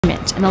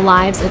and the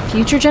lives of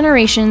future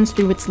generations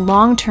through its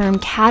long-term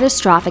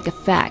catastrophic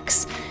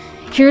effects.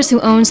 Here's who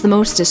owns the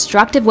most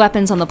destructive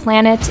weapons on the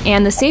planet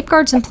and the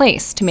safeguards in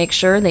place to make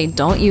sure they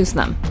don't use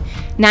them.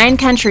 9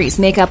 countries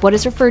make up what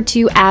is referred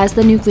to as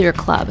the Nuclear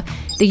Club: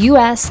 the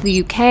US,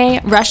 the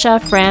UK, Russia,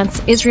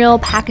 France, Israel,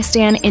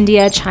 Pakistan,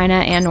 India, China,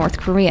 and North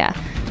Korea.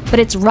 But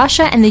it's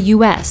Russia and the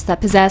US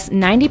that possess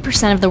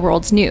 90% of the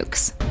world's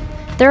nukes.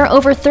 There are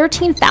over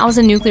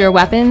 13,000 nuclear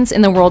weapons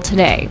in the world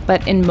today,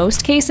 but in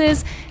most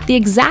cases, the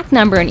exact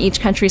number in each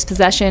country's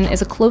possession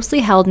is a closely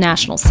held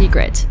national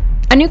secret.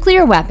 A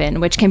nuclear weapon,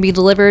 which can be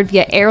delivered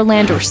via air,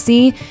 land, or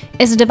sea,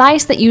 is a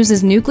device that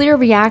uses nuclear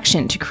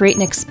reaction to create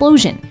an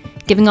explosion,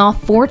 giving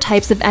off 4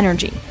 types of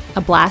energy: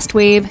 a blast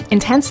wave,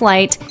 intense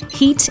light,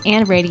 heat,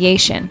 and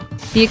radiation.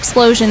 The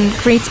explosion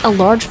creates a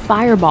large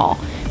fireball,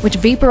 which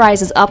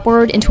vaporizes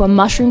upward into a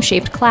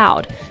mushroom-shaped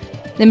cloud.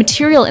 The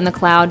material in the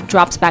cloud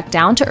drops back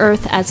down to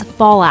Earth as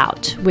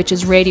fallout, which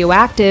is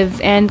radioactive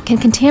and can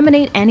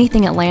contaminate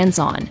anything it lands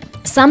on.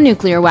 Some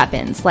nuclear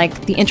weapons,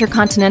 like the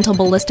Intercontinental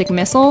Ballistic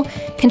Missile,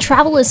 can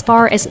travel as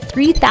far as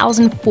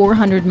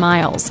 3,400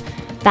 miles.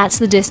 That's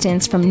the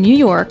distance from New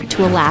York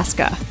to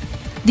Alaska.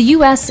 The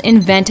US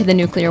invented the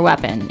nuclear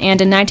weapon,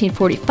 and in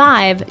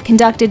 1945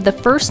 conducted the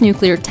first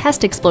nuclear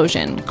test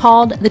explosion,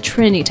 called the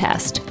Trinity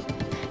Test.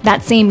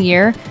 That same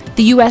year,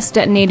 the US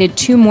detonated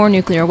 2 more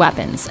nuclear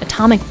weapons,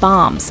 atomic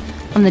bombs,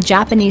 on the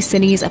Japanese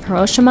cities of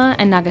Hiroshima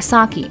and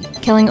Nagasaki,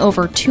 killing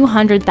over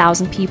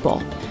 200,000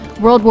 people.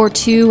 World War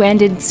II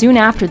ended soon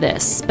after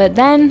this, but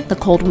then the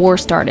Cold War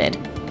started.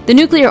 The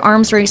nuclear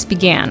arms race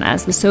began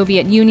as the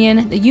Soviet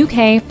Union, the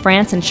UK,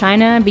 France, and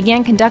China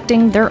began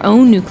conducting their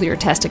own nuclear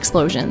test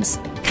explosions.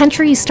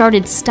 Countries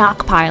started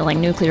stockpiling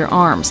nuclear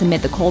arms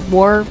amid the Cold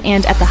War,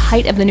 and at the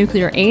height of the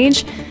nuclear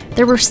age,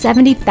 there were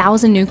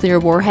 70,000 nuclear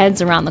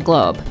warheads around the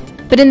globe.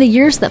 But in the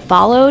years that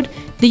followed,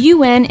 the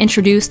UN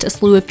introduced a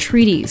slew of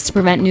treaties to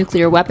prevent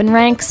nuclear weapon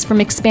ranks from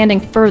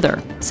expanding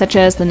further, such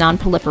as the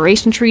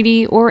Non-Proliferation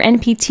Treaty, or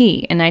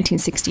NPT, in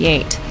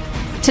 1968.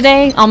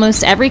 Today,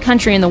 almost every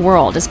country in the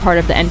world is part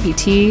of the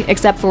NPT,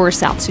 except for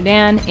South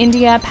Sudan,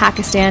 India,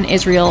 Pakistan,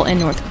 Israel, and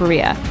North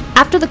Korea.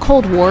 After the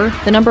Cold War,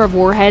 the number of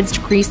warheads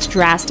decreased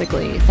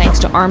drastically, thanks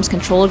to arms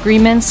control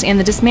agreements and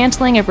the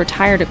dismantling of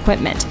retired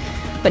equipment.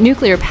 But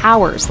nuclear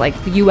powers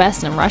like the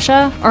US and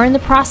Russia are in the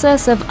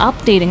process of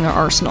updating their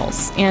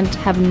arsenals and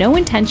have no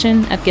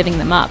intention of giving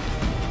them up.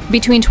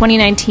 Between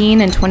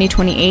 2019 and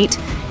 2028,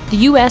 the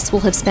US will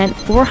have spent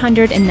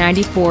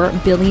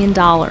 $494 billion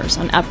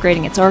on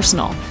upgrading its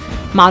arsenal,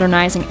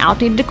 modernizing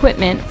outdated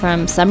equipment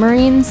from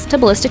submarines to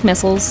ballistic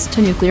missiles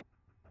to nuclear